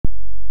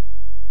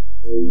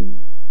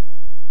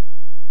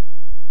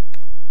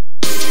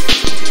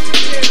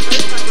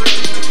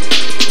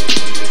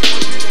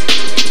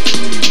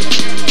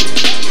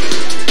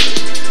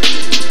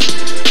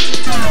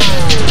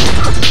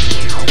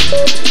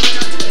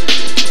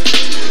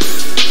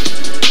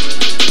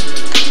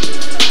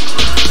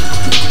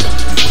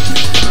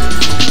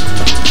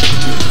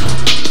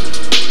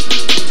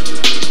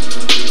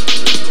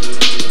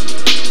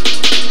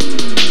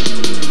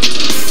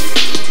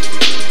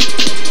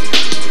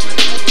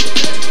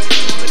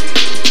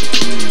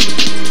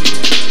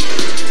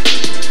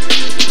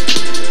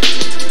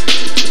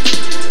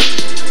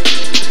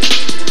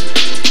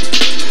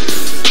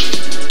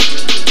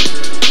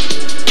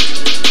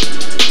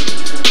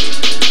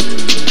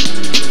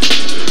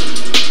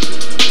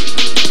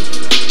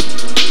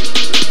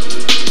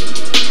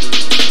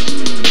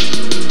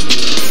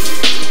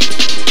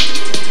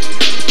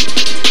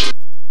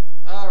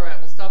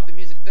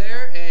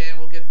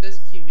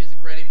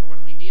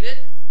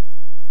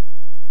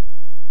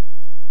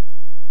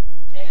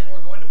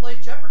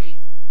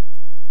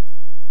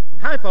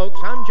Hi folks,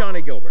 I'm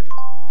Johnny Gilbert.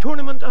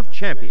 Tournament of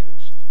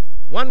Champions.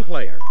 One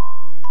player.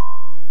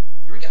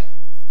 Here we go.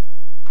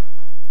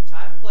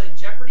 Time to play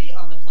Jeopardy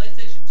on the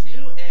PlayStation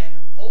 2 and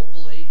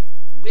hopefully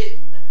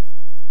win.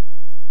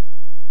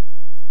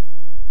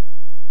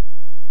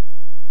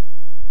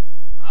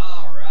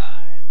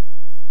 Alright.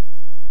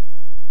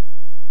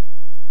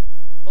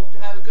 Hope to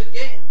have a good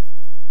game.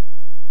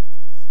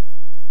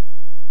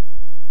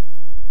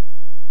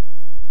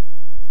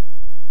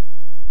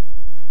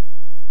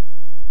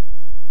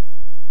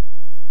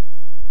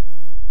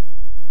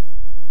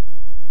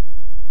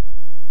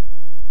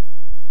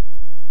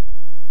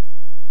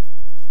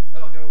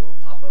 Oh, I got a little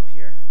pop-up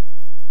here.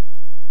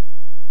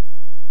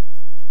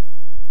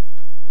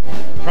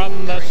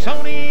 From the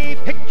Sony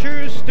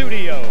Pictures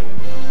Studio,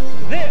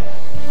 this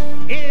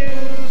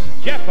is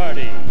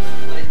Jeopardy!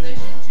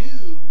 PlayStation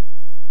 2.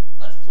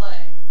 Let's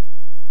play.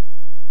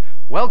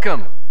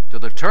 Welcome to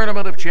the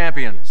Tournament of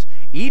Champions.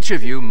 Each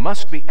of you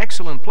must be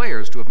excellent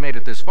players to have made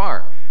it this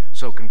far,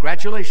 so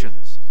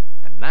congratulations.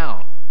 And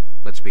now,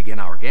 let's begin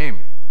our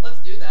game.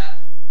 Let's do that.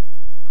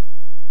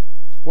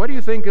 What do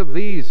you think of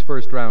these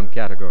first-round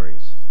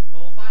categories?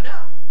 Well, we'll find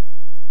out.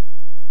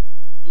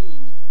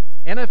 Ooh.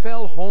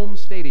 NFL home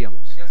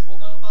stadiums, I guess we'll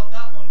know about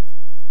that one.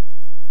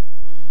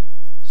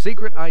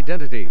 secret That's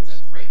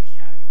identities, a great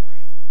category.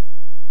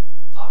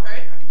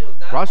 Alright, I can deal with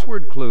that.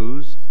 crossword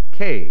clues,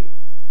 K,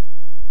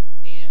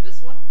 And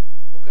this one?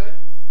 Okay.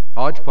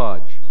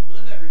 hodgepodge, A little bit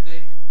of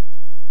everything.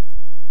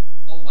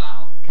 Oh,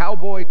 wow.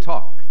 cowboy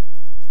talk.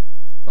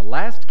 The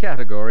last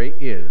category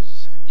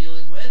is We're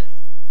dealing with...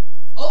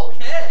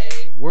 Okay!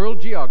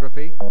 world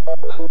geography,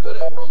 I'm good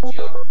at world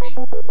geography.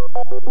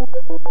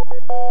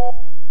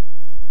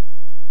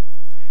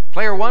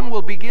 Player 1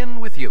 will begin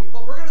with you.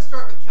 But we're going to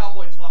start with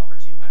Cowboy Talk for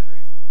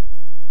 200.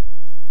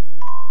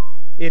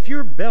 If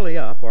you're belly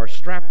up or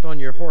strapped on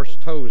your horse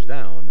toes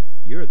down,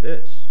 you're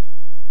this.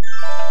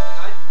 Something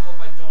I hope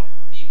I don't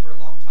be for a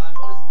long time.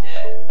 What is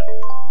dead?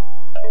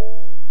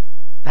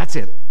 That's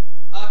it.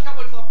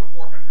 Cowboy Talk for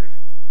 400.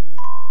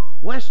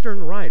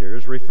 Western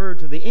writers referred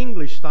to the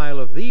English style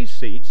of these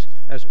seats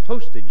as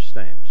postage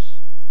stamps.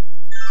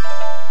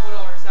 What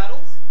are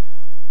saddles?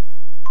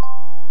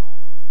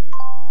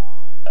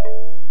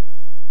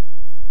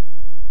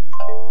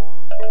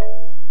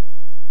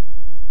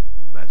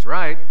 That's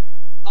right.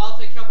 I'll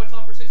take Cowboy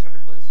Talk for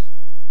 600, please.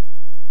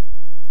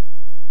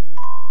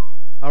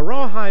 A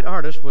rawhide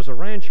artist was a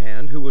ranch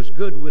hand who was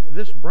good with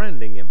this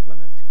branding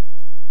implement.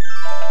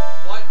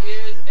 What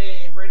is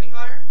a branding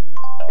iron?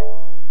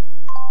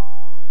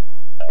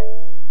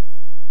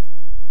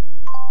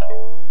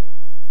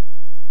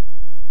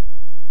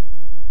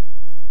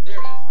 There it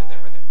is, right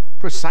there, right there.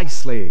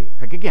 Precisely.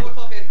 Pick again. Cowboy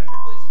Talk 800,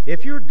 please.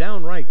 If you're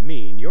downright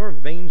mean, your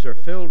veins are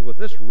filled with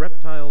this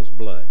reptile's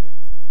blood.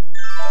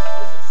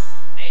 What is a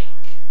snake?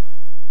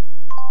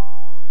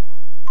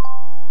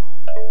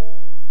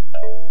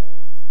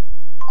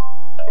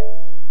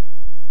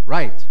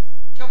 Right.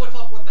 Cowboy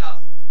Talk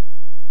 1000.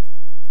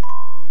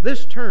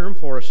 This term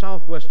for a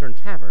southwestern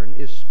tavern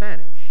is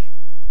Spanish.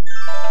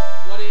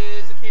 What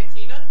is a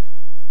cantina?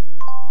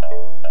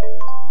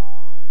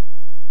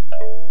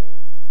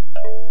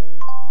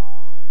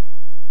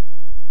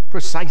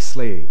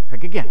 Precisely.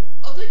 Pick again.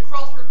 I'll take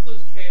Crossword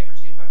Clues K for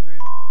 200.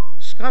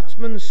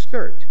 Scotsman's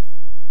skirt,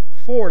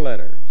 4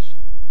 letters.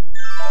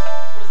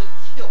 What is a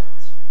kilt?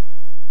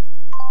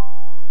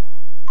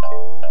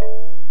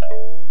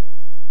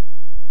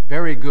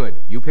 Very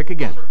good. You pick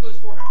again. Crossword Clues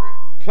 400.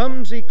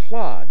 Clumsy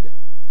clod,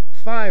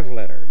 5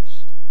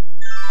 letters.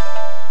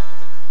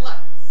 What's a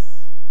klutz?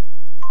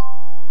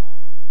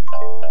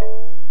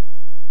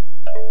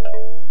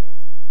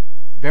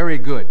 Very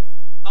good.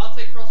 I'll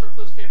take Crossword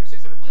Clues K for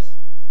 600, please.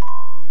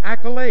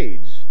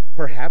 Accolades,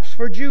 perhaps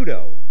for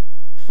judo,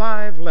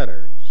 5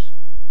 letters.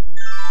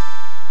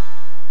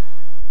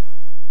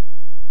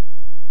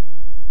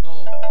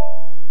 Oh.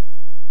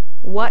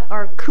 What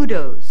are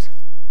kudos?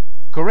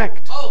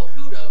 Correct. Oh,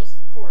 kudos,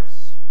 of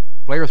course.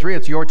 Player 3,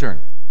 it's your turn.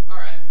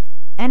 Alright.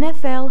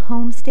 NFL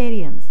home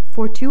stadiums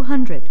for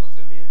 200. This one's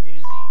going to be a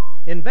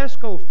doozy.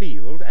 Invesco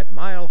Field at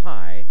Mile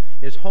High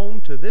is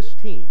home to this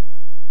team.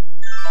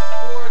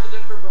 Who are the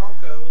Denver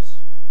Broncos?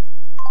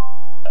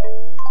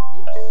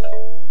 Oops.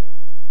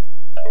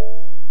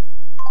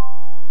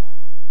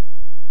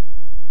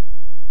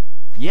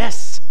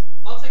 Yes!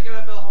 I'll take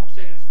NFL home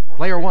stadiums for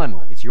Player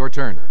 1, it's your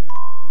turn.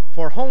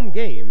 For home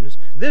games,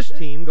 this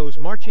team goes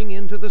marching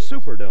into the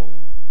Superdome.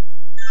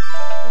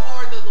 Who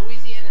are the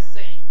Louisiana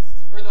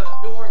Saints? Or the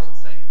New Orleans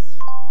Saints?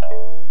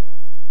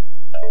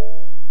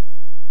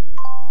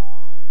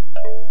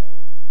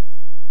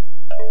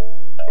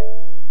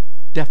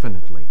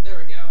 Definitely. There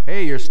we go.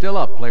 Hey, you're still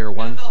up, Player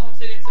 1. NFL home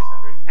stadium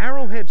 600.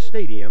 Arrowhead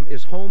Stadium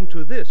is home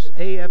to this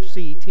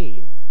AFC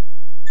team.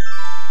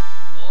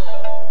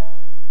 Oh.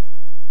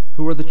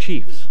 Who are the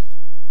Chiefs?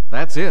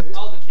 That's it.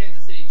 Oh, the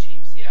Kansas City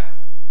Chiefs, yeah.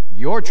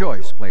 Your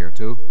choice, Player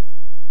 2.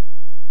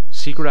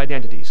 Secret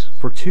identities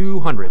for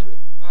 200.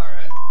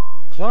 Alright.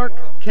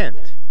 Clark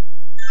Kent.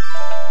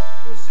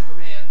 Who's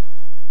Superman?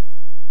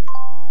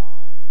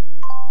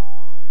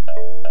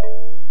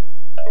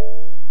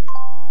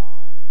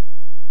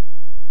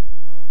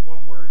 That's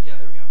one word. Yeah,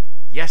 there we go.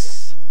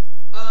 Yes.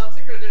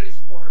 Secret identities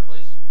for 400,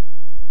 please.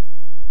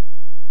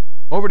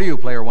 Over to you,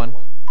 Player 1.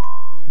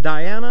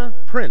 Diana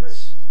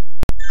Prince.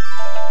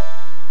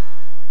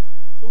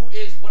 Who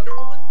is Wonder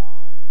Woman?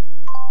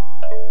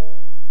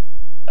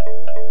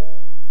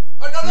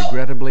 Oh, no, no!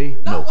 Regrettably,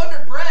 Not no.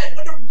 Wonder Bread,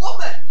 Wonder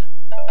Woman!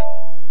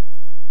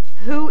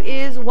 Who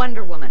is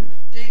Wonder Woman?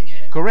 Dang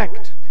it.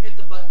 Correct. I hit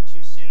the button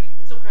too soon.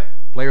 It's okay.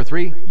 Player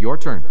 3, your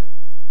turn.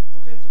 It's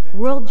okay, it's okay.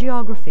 World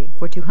Geography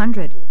for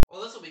 200.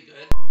 Well, this will be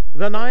good.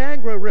 The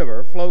Niagara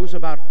River flows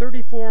about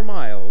 34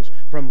 miles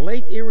from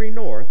Lake Erie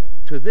North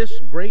to this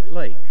Great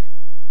Lake.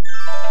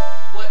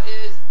 What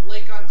is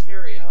Lake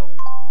Ontario?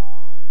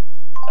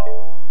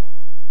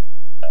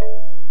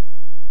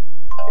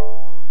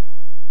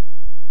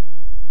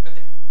 Right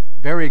there.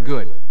 Very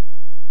good.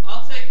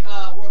 I'll take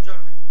World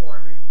Geography for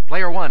 400.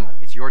 Player 1,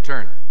 it's your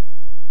turn.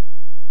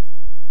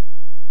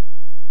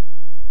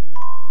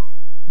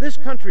 This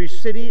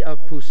country's city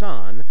of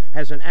Busan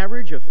has an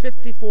average of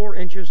 54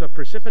 inches of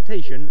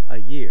precipitation a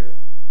year.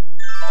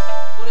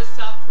 What is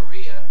South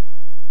Korea?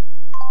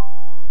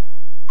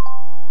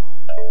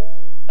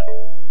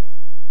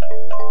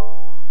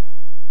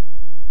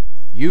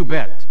 You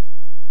bet.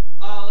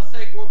 Let's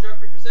take World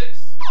Geography for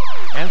 6.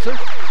 Answer,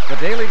 the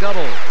Daily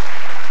Double.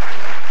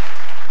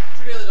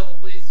 True daily double,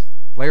 please.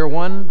 Player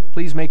 1,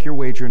 please make your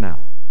wager now.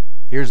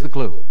 Here's the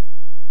clue.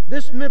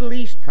 This Middle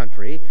East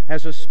country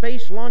has a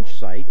space launch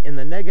site in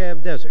the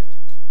Negev Desert.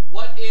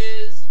 What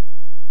is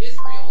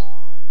Israel?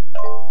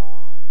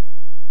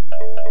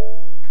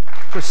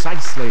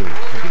 Precisely.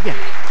 Look again.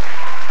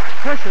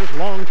 Prussia's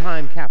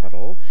longtime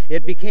capital,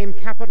 it became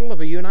capital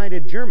of a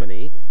united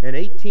Germany in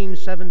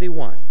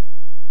 1871.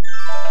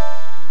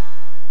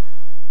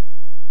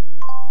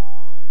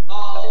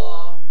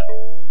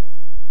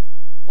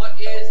 What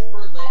is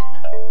Berlin?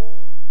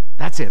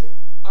 That's it.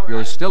 All right.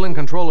 You're still in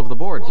control of the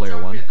board, World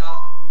Player 1. Geography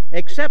 1000.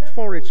 Except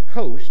for its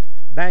coast,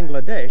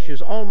 Bangladesh is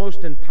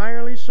almost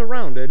entirely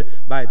surrounded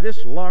by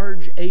this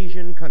large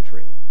Asian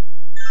country.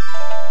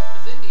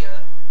 What is India?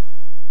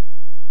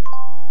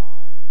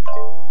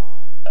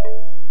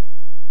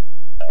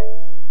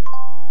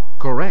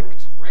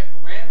 Correct.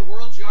 Ran the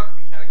World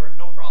Geography category,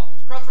 no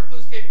problems. Crossword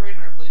clues K for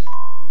 800, please.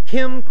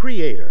 Kim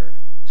Creator,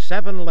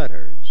 7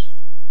 letters.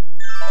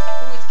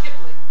 Who is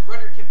Kipling?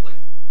 Rudyard Kipling.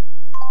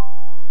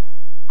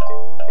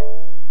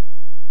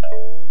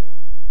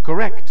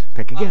 Correct.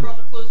 Pick again.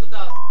 Crossword clues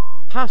 1000.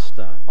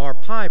 Pasta or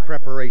pie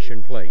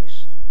preparation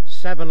place,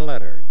 7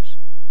 letters.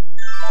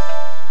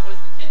 What is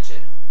the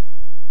kitchen?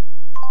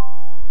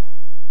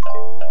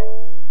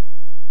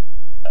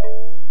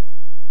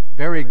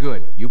 Very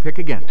good. You pick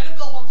again. NFL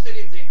home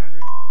stadium's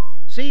 800.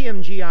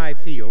 CMGI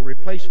Field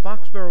replaced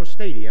Foxborough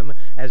Stadium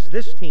as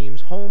this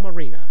team's home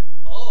arena.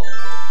 Oh.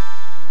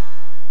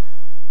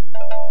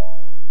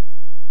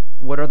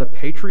 What are the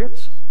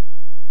Patriots?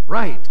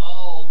 Right.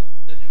 Oh,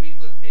 the New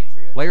England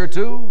Patriots. Player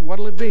 2,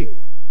 what'll it be?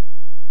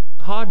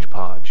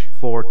 Hodgepodge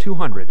for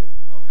 200. Okay.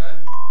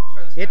 Let's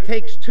try this It guy.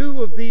 takes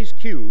 2 of these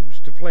cubes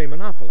to play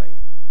Monopoly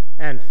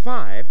and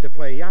 5 to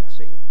play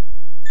Yahtzee.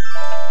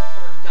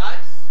 What are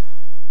dice?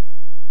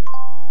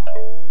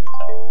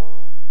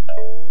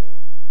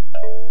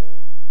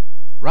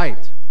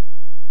 Right.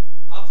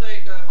 I'll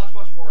take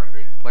Hodgepodge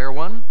 400. Player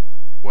 1,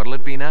 what'll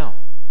it be now?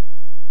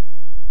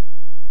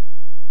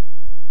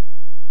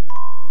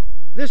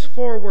 This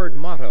four-word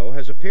motto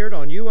has appeared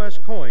on U.S.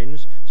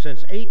 coins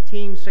since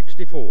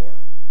 1864.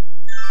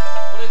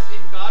 What is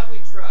In God We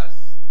Trust?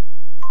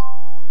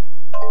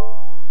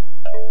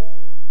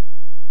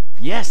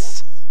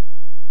 Yes.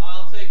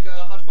 I'll take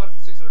Hodgepodge for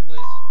 600, please.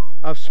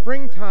 Of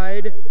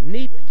springtide,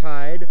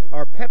 neap-tide,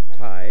 or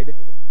peptide,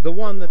 the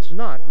one that's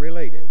not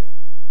related.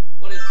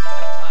 What is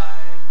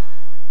peptide?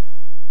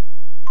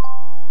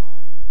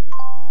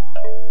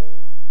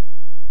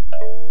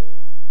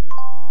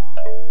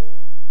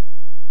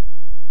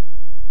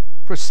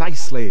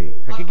 Precisely.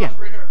 Pick Hodgepodge again.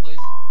 for 800, please.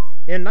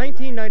 In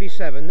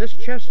 1997, this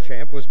chess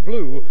champ was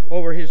blue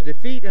over his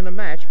defeat in a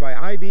match by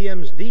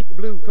IBM's Deep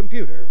Blue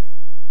computer.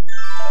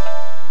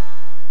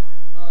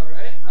 All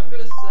right, I'm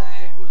gonna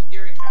say it was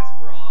Gary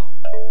Kasparov.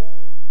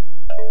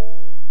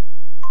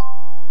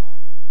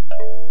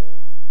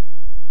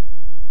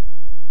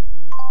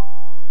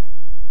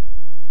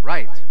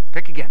 Right.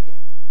 Pick again.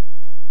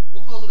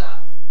 We'll close it out.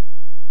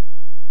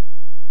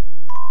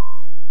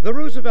 The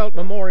Roosevelt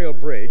Memorial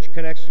Bridge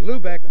connects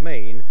Lubec,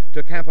 Maine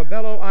to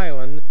Campobello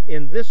Island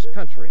in this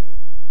country.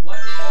 What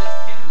is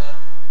Canada?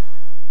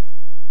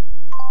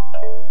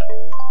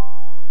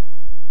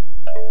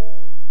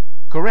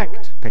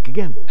 Correct. Pick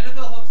again. NFL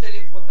home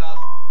stadiums 1000.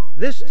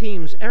 This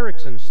team's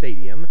Erickson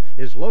Stadium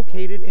is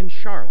located in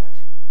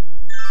Charlotte.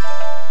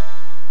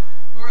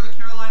 Who are the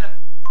Carolina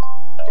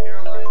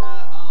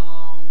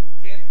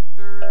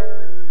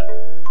Panthers?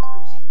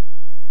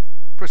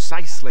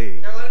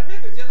 Precisely. Carolina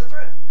Panthers, yeah, that's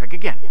right. Pick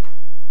again.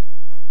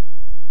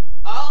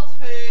 I'll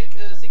take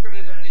Secret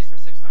Identities for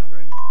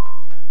 600.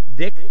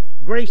 Dick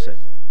Grayson.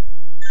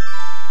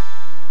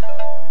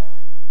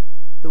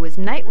 Who is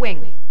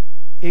Nightwing?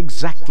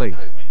 Exactly.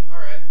 Nightwing,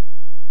 alright.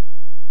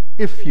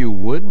 If you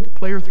would,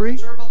 player 3.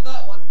 Sure about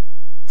that one.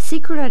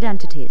 Secret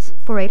Identities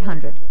for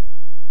 800.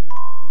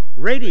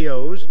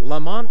 Radio's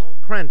Lamont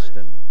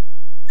Cranston.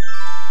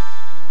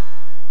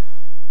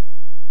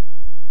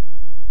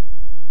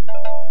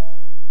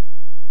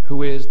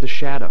 Who is the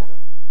Shadow?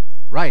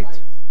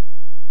 Right.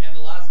 And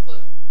the last clue.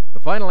 The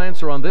final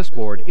answer on this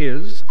board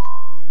is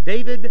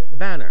David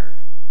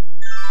Banner.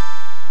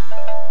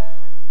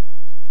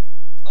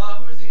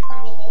 Who is the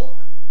Incredible Hulk?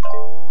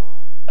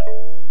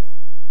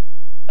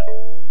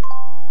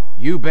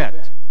 You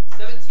bet.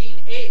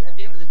 17-8 at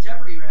the end of the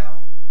Jeopardy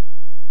round.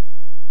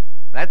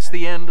 That's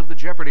the end of the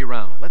Jeopardy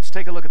round. Let's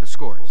take a look at the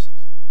scores.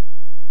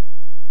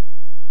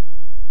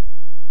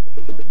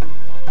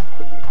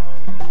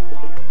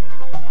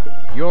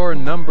 You're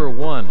number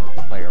 1,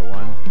 player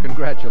 1.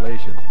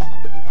 Congratulations.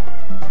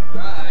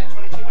 Right,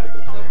 2200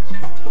 for player 2.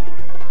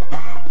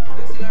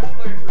 69 for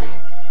player 3.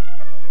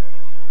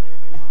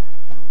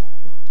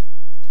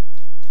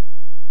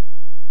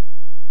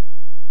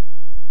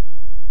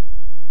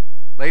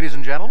 Ladies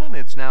and gentlemen,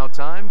 it's now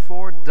time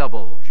for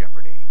Double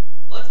Jeopardy.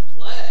 Let's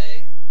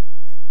play.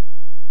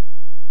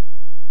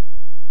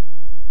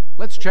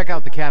 Let's check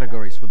out the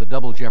categories for the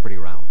Double Jeopardy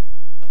round.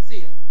 Let's see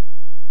him.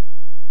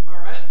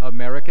 Alright,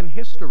 American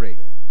history.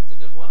 that's a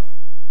good one.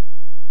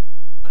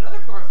 Another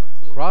crossword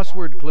clue.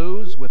 Crossword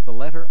clues with the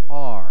letter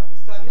R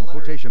This time the in letters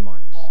quotation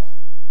marks. R.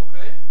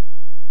 Okay.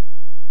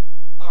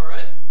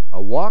 Alright.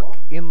 A walk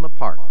in the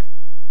park.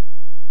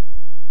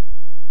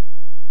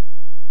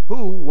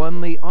 Who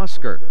won the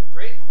Oscar?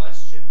 Great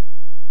question.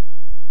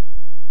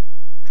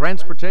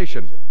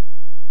 Transportation.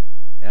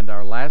 And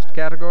our last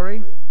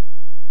category?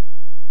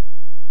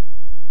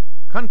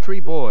 Country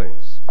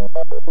boys.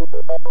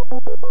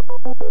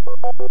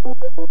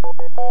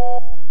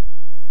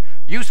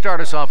 You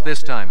start us off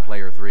this time,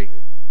 player 3.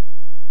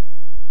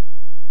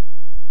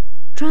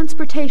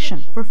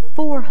 Transportation for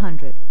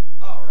 400.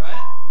 Alright.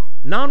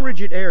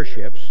 Non-rigid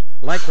airships,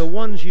 like the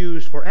ones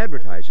used for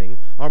advertising,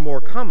 are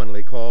more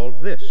commonly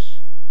called this.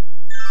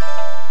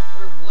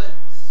 What are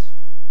blimps?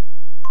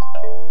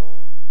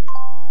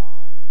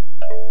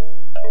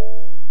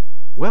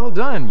 Well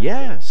done,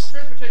 yes.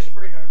 Transportation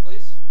for 800,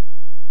 please.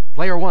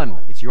 Player 1,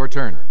 it's your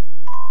turn.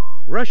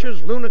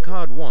 Russia's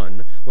Lunokhod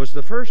 1 was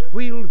the first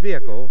wheeled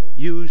vehicle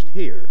used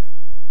here.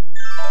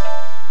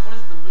 What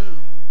is the moon?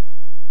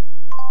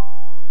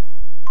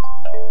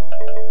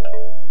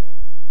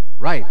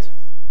 Right.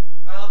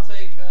 I'll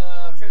take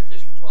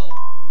transportation for 12.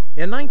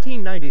 In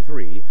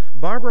 1993,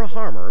 Barbara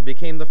Harmer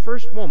became the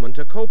first woman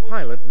to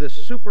co-pilot this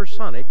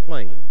supersonic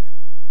plane.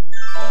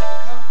 What is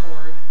the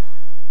Concorde?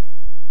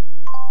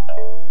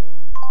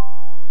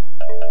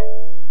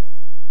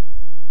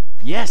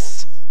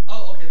 Yes.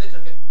 Oh, okay, they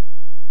took it.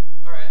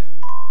 Alright.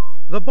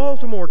 The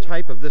Baltimore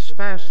type of this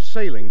fast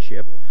sailing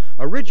ship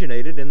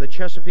originated in the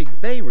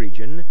Chesapeake Bay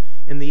region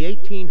in the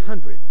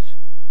 1800s.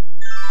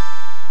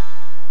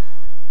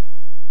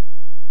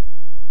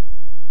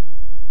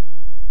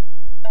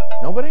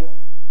 Nobody?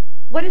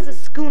 What is a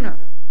schooner?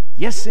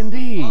 Yes,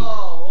 indeed.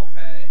 Oh,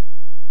 okay.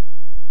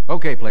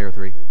 Okay, player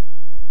 3.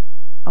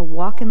 A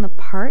walk in the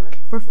park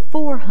for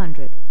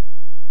 400.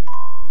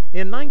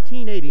 In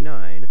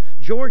 1989,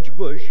 George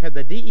Bush had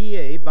the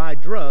DEA buy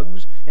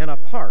drugs in a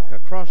park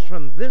across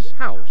from this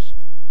house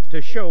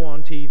to show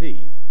on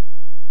TV.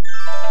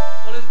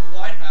 What is the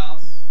White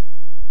House?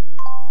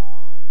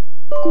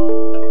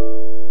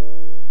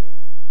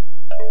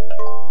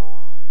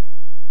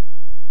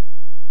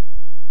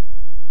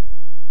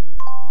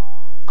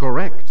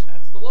 Correct.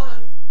 That's the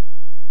one.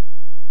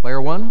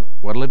 Player 1,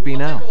 what'll it be I'll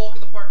now? take a walk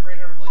in the park for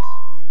 800, please.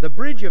 The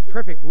Bridge of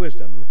Perfect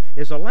Wisdom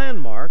is a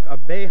landmark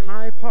of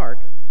Beihai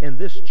Park in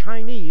this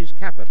Chinese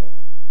capital.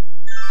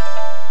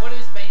 What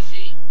is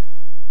Beijing?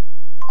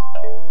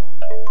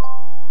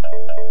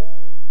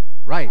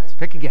 Right.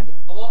 Pick again.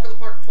 A walk in the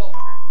park for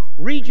 1200.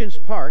 Regent's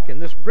Park in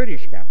this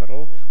British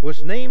capital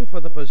was named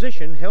for the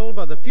position held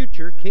by the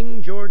future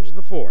King George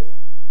IV.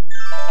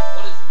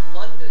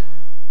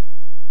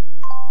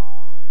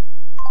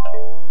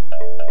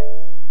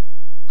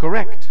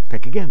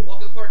 Pick again.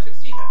 Walk in the Park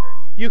 1600.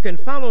 You can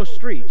follow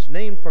streets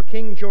named for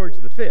King George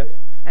V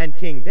and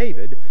King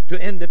David to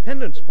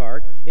Independence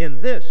Park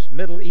in this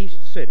Middle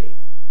East city.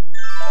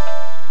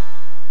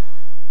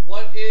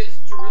 What is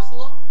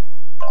Jerusalem?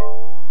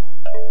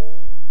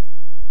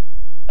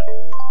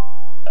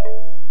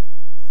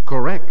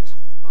 Correct.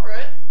 All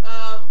right.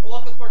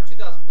 Walk in the Park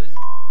 2000, please.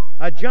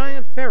 A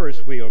giant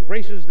Ferris wheel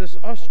graces this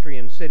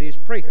Austrian city's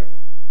Prater,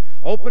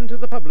 opened to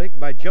the public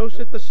by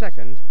Joseph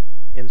II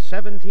in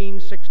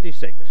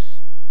 1766.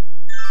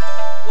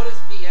 What is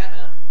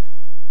Vienna?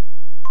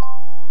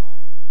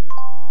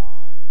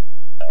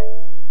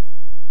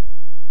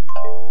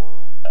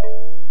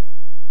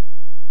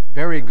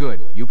 Very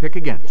good. You pick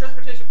again.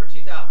 Transportation for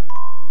 2000.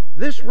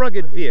 This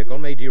rugged vehicle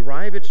may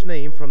derive its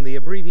name from the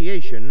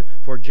abbreviation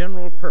for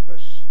general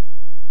purpose.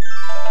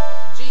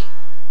 What's a Jeep?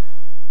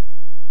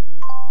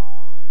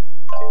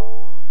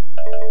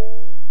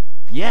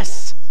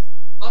 Yes.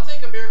 I'll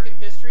take American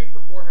history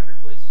for 400,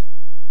 please.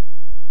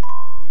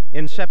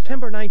 In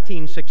September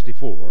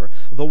 1964,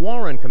 the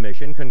Warren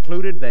Commission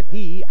concluded that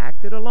he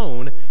acted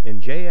alone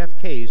in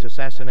JFK's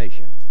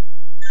assassination.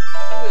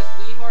 Who is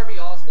Lee Harvey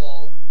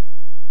Oswald?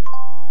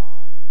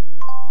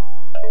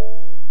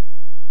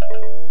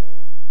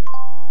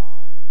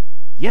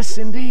 Yes,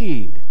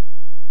 indeed.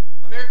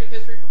 American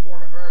history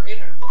for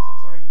 800, please.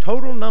 I'm sorry.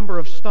 Total number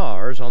of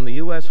stars on the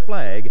U.S.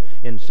 flag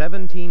in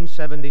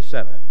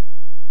 1777.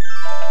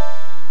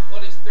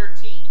 What is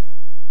 13?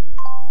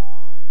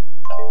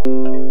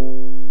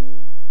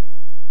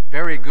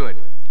 Very good.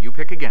 You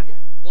pick again.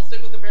 We'll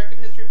stick with American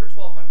history for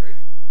 1200.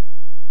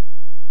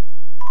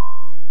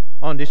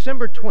 On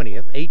December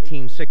 20th,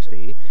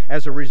 1860,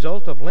 as a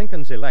result of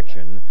Lincoln's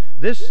election,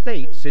 this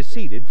state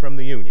seceded from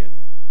the Union.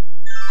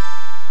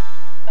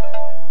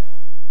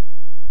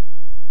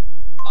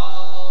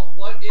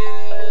 What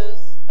is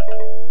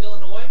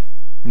Illinois?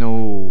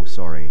 No,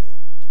 sorry.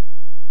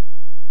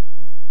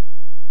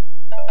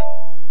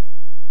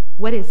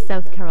 What is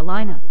South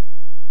Carolina?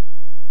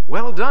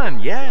 Well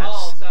done, yes.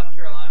 Oh, South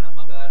Carolina,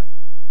 my bad.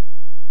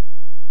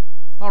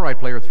 All right,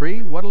 player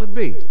 3, what'll it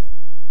be?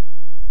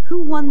 Who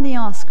won the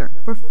Oscar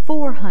for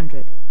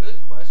 400?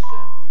 Good question.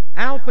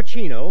 Al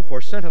Pacino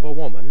for Scent of a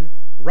Woman,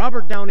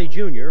 Robert Downey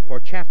Jr. for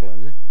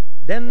Chaplin,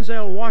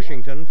 Denzel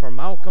Washington for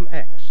Malcolm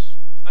X.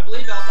 I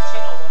believe Al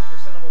Pacino won for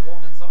Scent of a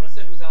Woman, so I'm going to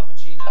say who's Al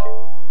Pacino.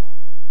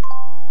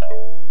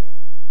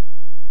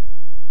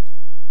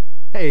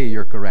 Hey,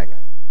 you're correct.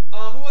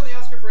 Who won the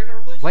Oscar for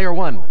 800, please? Player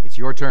 1, it's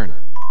your turn.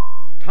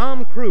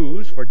 Tom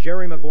Cruise for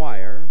Jerry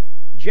Maguire,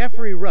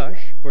 Jeffrey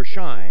Rush for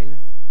Shine,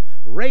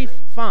 Ralph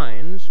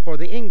Fiennes for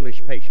The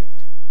English Patient.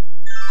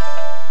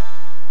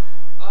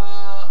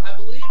 I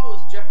believe it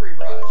was Jeffrey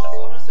Rush,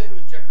 so I'm going to say who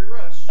is Jeffrey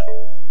Rush.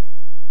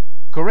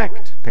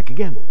 Correct. Pick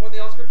again. Won the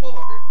Oscar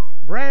 1200.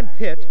 Brad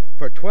Pitt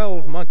for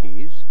 12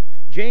 Monkeys,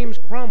 James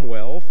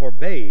Cromwell for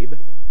Babe,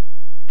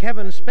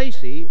 Kevin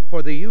Spacey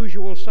for The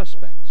Usual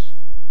Suspects.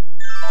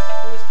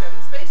 Who is Kevin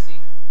Spacey?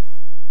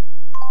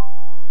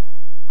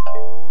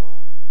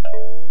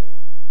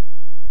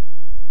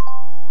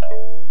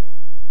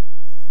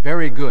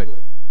 Very good.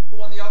 Who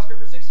won the Oscar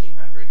for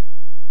 1600?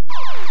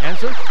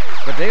 Answer,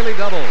 the Daily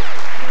Double.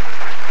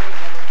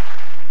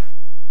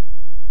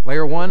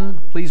 Player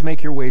 1, please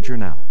make your wager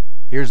now.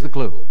 Here's the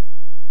clue.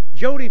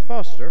 Jodie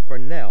Foster for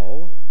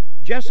Nell,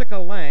 Jessica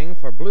Lange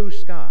for Blue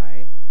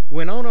Sky,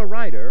 Winona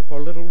Ryder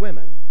for Little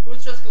Women. Who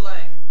is Jessica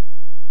Lange?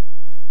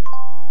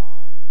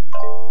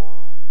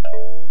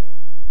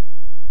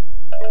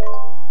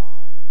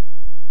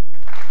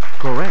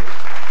 Correct.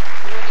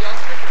 Who won the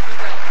Oscar for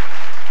 2000?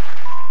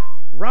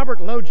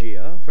 Robert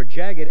Loggia for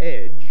Jagged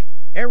Edge,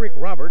 Eric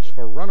Roberts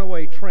for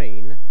Runaway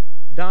Train,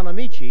 Don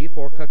Amici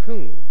for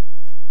Cocoon.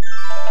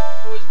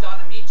 Who is Don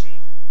Amici?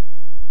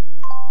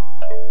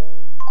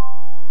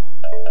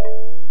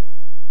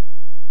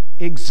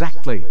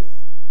 Exactly.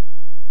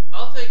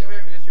 I'll take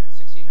American history for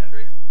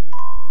 1600.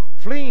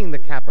 Fleeing the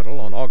capital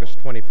on August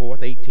 24,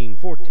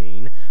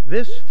 1814,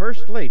 this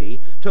First Lady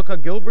took a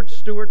Gilbert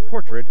Stuart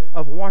portrait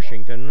of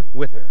Washington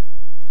with her.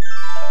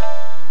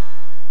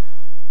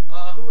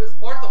 Who is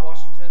Martha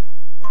Washington?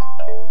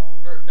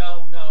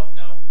 No.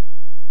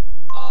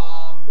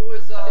 Who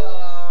is,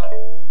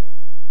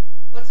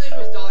 let's say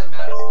who is Dolly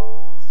Madison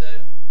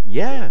instead.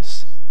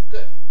 Yes.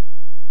 Good.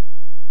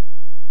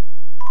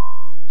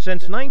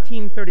 Since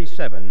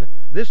 1937,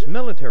 this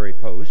military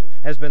post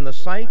has been the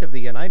site of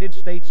the United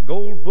States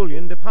Gold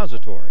Bullion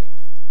Depository.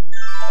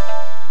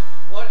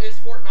 What is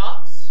Fort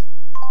Knox?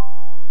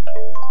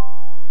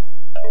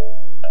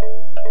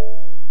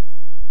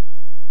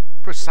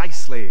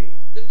 Precisely.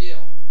 Good deal.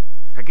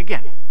 Pick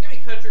again. Give me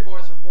Country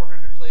Boys for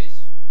 400,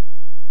 please.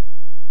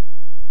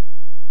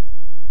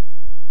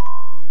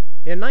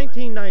 In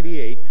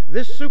 1998,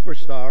 this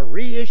superstar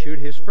reissued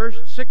his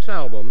first 6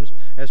 albums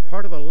as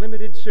part of a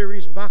limited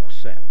series box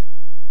set.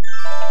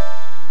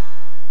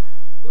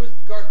 Who is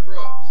Garth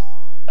Brooks?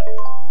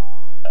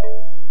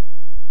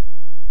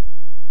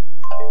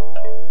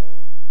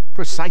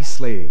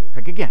 Precisely.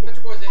 Pick again.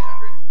 Country Boys 800.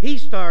 He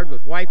starred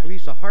with wife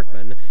Lisa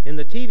Hartman in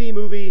the TV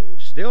movie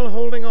Still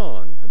Holding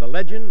On, The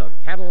Legend of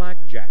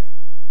Cadillac Jack.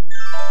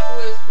 Who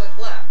is Flint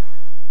Black?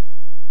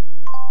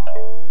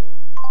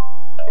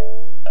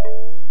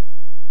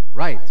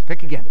 Right.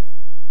 Pick again.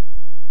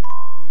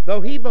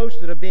 Though he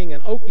boasted of being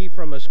an Okie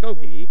from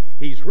Muskogee,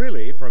 he's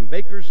really from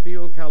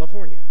Bakersfield,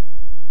 California.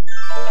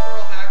 Who is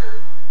Merle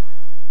Haggard?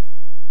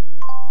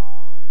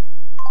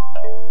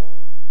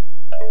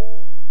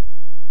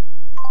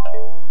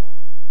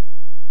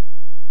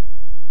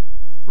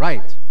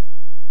 Right.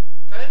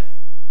 Okay.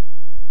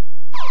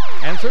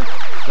 Answer,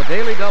 the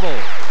Daily Double.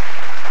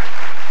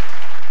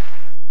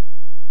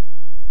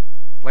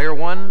 Player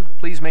 1,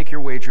 please make your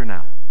wager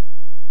now.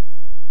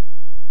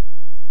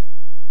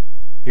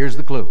 Here's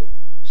the clue.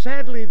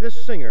 Sadly,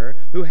 this singer,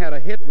 who had a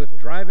hit with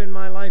Driving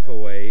My Life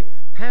Away,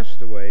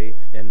 passed away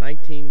in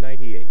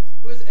 1998.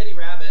 Who is Eddie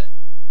Rabbit?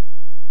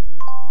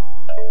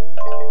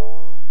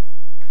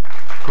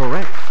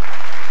 Correct.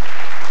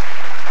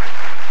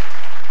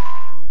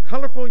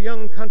 Colorful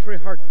young country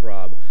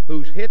heartthrob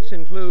whose hits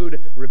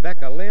include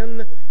Rebecca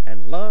Lynn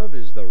and Love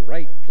is the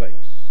Right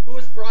Place. Who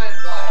is Brian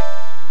White?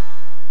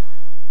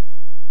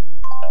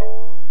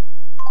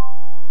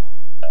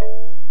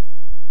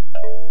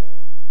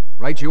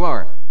 Right you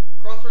are.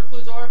 Crossword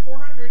clues are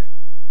 400.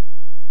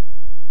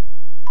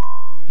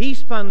 He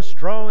spun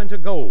straw into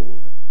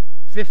gold.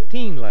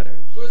 15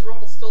 letters. Who is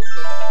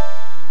Rumpelstiltskin?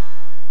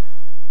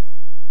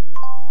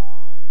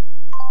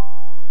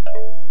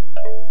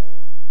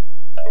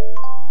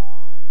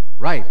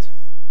 Right.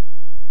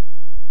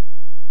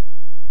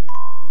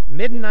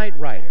 Midnight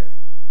Rider.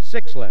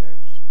 6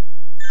 letters.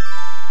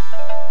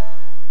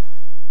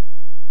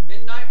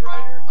 Midnight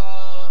Rider?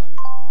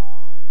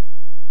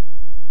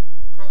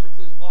 Crossword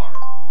clues are.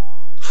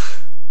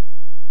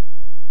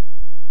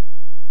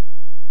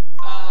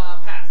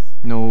 Pass.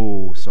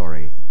 No,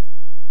 sorry.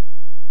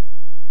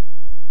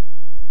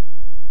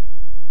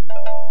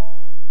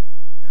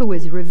 Who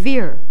is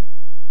Revere?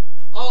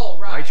 Oh,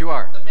 right. Right you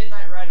are. The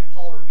Midnight Rider,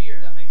 Paul Revere.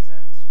 That makes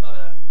sense. My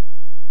bad.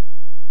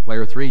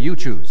 Player 3, you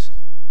choose.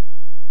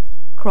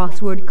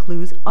 Crossword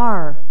clues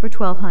are for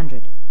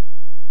 1,200.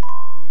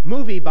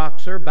 Movie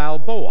boxer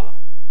Balboa.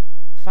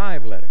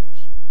 5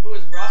 letters. Who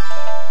is Rocky?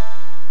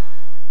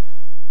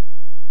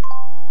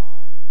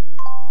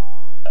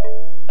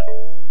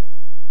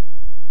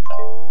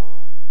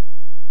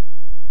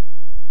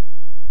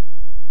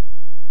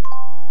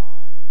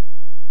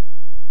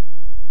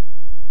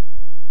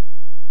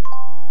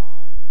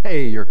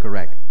 Hey, you're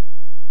correct.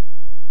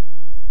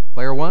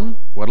 Player 1,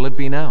 what'll it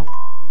be now?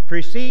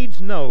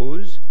 Precedes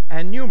nose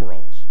and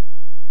numerals.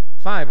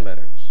 5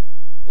 letters.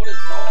 What is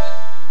Roman?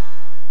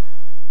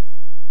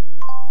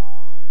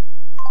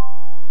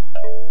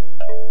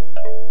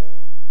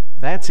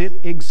 That's it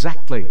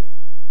exactly.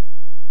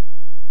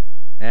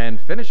 And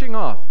finishing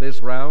off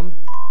this round,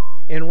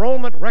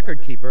 Enrollment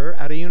record keeper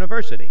at a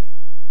university.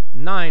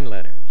 9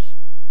 letters.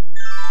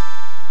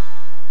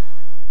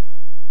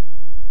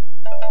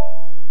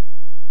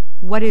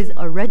 What is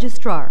a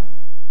registrar?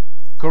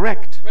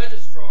 Correct.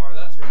 Registrar,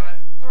 that's right.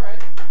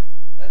 Alright.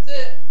 That's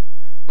it.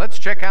 Let's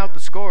check out the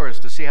scores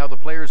to see how the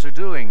players are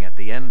doing at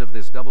the end of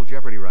this double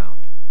Jeopardy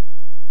round.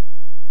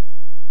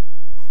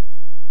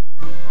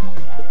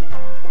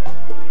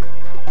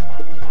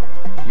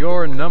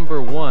 you're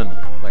number 1,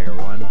 Player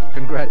 1.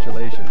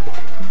 Congratulations.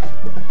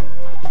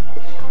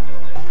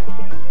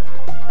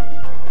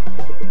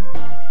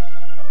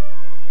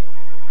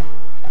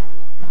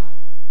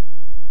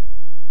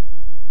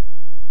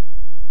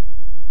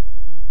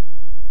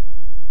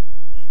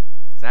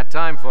 It's that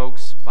time,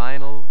 folks.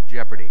 Final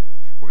Jeopardy.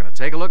 We're going to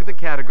take a look at the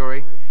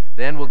category,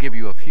 then we'll give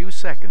you a few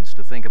seconds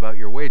to think about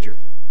your wager.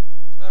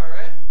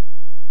 Alright.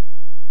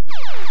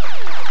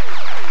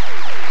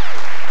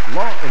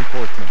 Law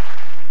enforcement.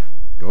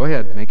 Go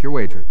ahead, make your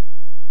wager.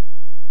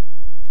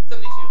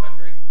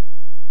 7,200.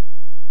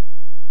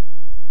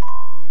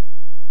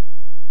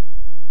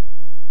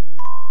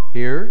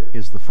 Here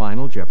is the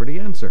final Jeopardy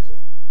answer.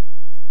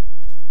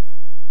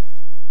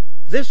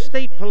 This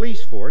state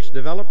police force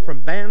developed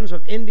from bands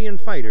of Indian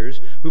fighters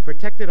who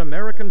protected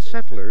American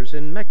settlers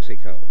in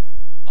Mexico.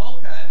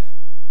 Okay.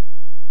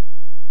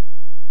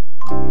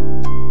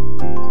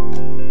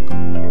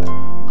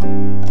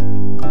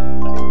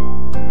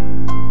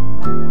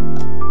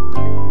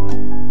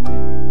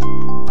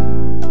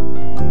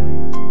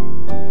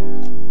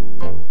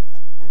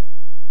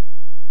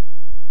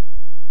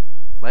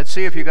 Let's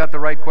see if you got the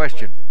right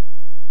question.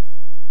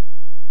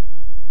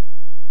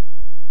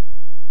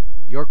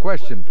 Your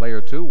question,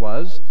 Player 2,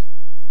 was?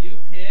 You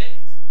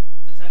picked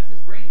the Texas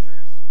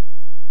Rangers.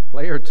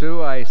 Player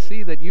 2, I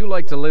see that you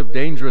like to live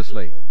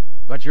dangerously.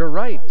 But you're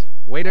right.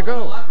 Way to Oh,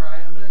 go. no, I'm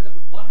right. I'm going to end up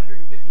with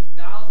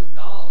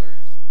 $150,000.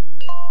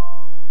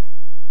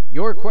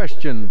 Your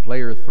question,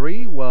 Player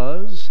 3,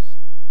 was?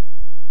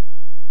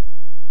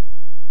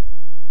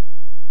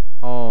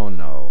 Oh,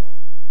 no.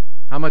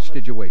 How much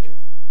did you wager?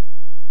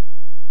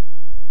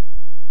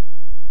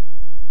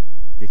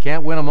 You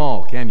can't win them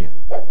all, can you?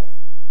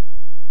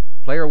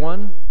 Player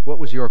 1, what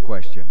was your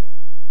question?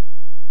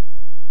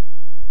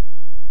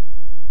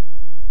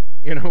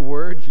 In a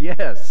word,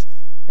 yes.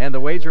 And the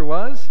wager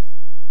was?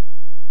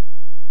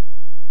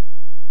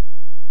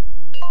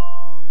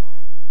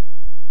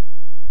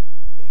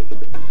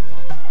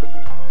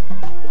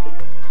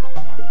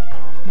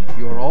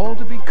 You are all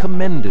to be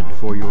commended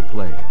for your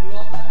play. You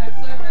all for the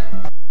next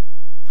segment.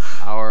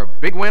 Our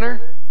big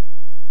winner,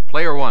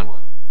 player one.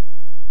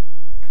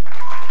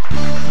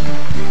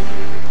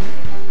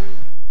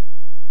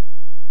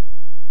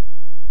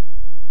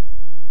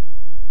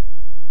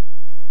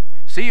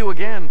 See you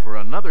again for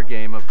another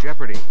game of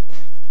Jeopardy!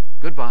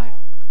 Goodbye.